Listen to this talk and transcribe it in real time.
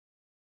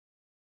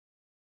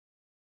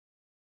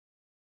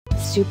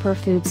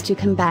superfoods to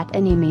combat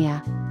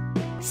anemia.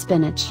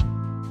 Spinach.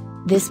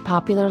 This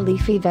popular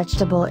leafy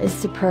vegetable is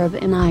superb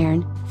in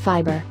iron,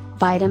 fiber,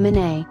 vitamin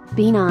A,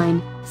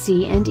 B9,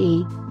 C and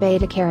E,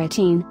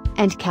 beta-carotene,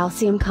 and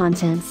calcium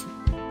contents.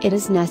 It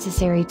is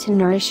necessary to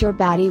nourish your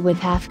body with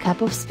half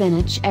cup of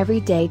spinach every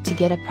day to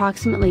get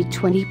approximately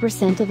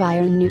 20% of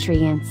iron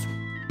nutrients.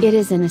 It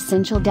is an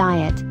essential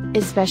diet,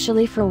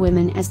 especially for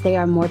women as they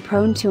are more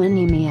prone to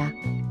anemia.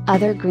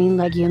 Other green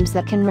legumes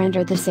that can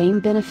render the same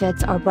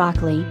benefits are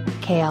broccoli,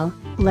 kale,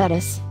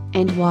 lettuce,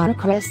 and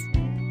watercress.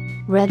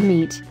 Red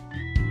meat.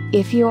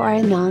 If you are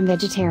a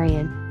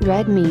non-vegetarian,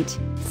 red meat,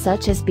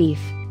 such as beef,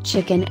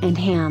 chicken and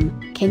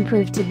ham, can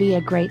prove to be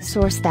a great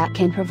source that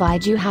can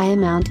provide you high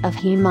amount of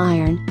heme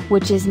iron,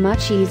 which is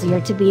much easier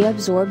to be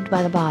absorbed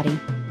by the body.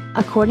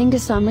 According to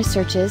some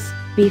researches,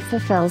 beef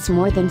fulfills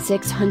more than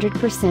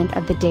 600%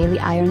 of the daily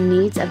iron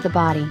needs of the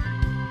body.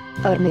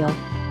 Oatmeal.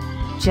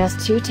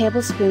 Just 2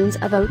 tablespoons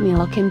of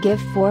oatmeal can give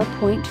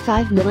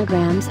 4.5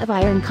 milligrams of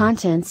iron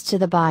contents to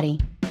the body.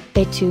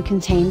 They too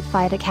contain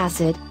phytic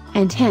acid,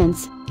 and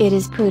hence, it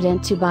is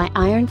prudent to buy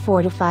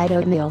iron-fortified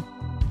oatmeal.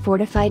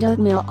 Fortified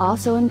oatmeal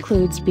also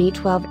includes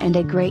B12 and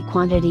a great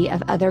quantity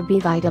of other B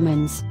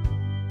vitamins.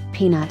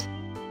 Peanut.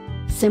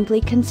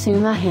 Simply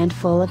consume a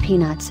handful of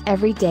peanuts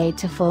every day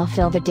to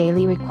fulfill the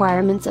daily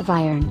requirements of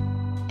iron.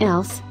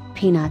 Else,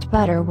 peanut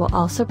butter will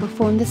also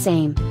perform the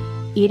same.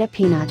 Eat a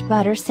peanut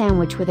butter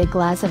sandwich with a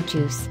glass of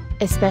juice,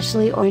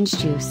 especially orange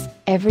juice,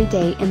 every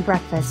day in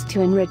breakfast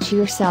to enrich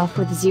yourself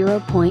with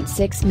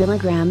 0.6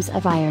 milligrams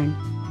of iron.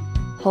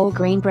 Whole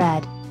grain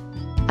bread.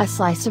 A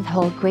slice of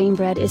whole grain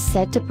bread is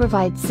said to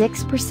provide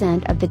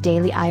 6% of the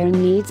daily iron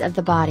needs of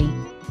the body.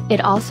 It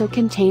also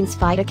contains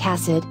phytic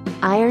acid,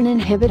 iron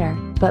inhibitor,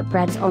 but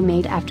breads are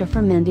made after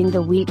fermenting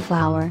the wheat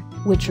flour,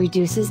 which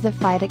reduces the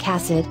phytic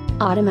acid,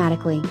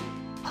 automatically.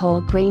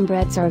 Whole grain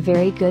breads are a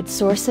very good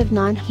source of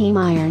non-heme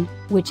iron,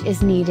 which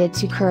is needed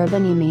to curb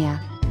anemia.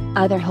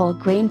 Other whole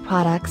grain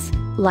products,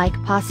 like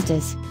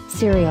pastas,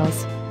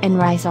 cereals, and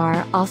rice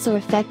are also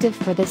effective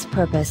for this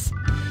purpose.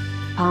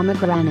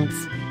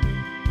 Pomegranates.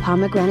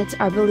 Pomegranates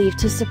are believed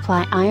to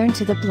supply iron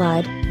to the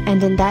blood,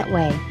 and in that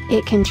way,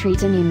 it can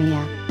treat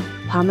anemia.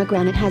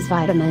 Pomegranate has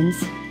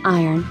vitamins,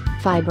 iron,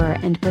 fiber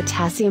and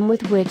potassium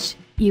with which,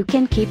 you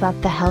can keep up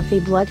the healthy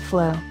blood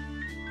flow.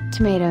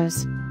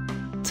 Tomatoes.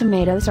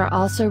 Tomatoes are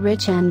also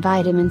rich in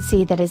vitamin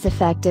C that is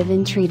effective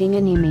in treating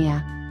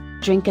anemia.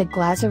 Drink a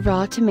glass of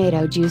raw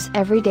tomato juice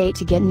every day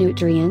to get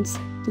nutrients,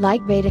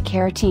 like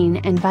beta-carotene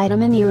and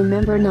vitamin E.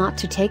 Remember not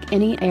to take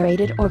any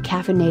aerated or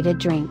caffeinated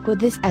drink with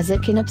this as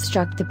it can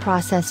obstruct the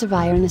process of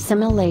iron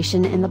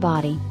assimilation in the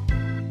body.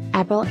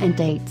 Apple and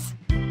dates.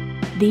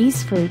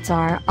 These fruits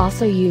are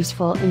also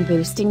useful in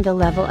boosting the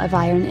level of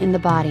iron in the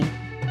body.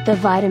 The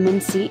vitamin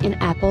C in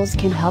apples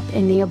can help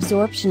in the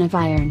absorption of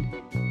iron.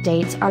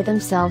 Dates are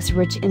themselves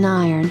rich in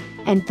iron,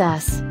 and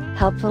thus,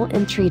 helpful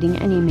in treating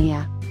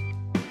anemia.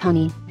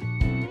 Honey.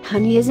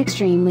 Honey is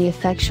extremely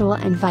effectual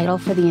and vital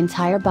for the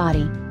entire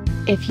body.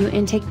 If you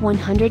intake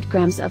 100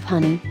 grams of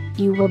honey,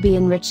 you will be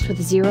enriched with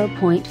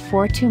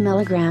 0.42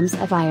 milligrams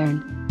of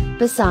iron.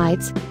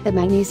 Besides, the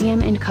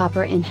magnesium and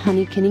copper in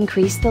honey can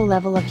increase the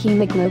level of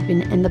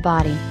hemoglobin in the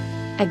body.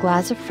 A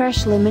glass of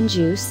fresh lemon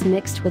juice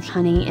mixed with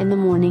honey in the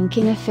morning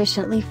can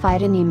efficiently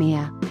fight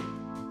anemia.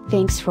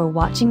 Thanks for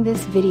watching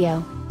this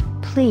video.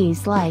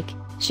 Please like,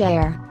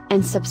 share,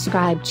 and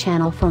subscribe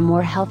channel for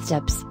more health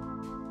tips.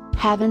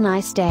 Have a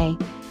nice day.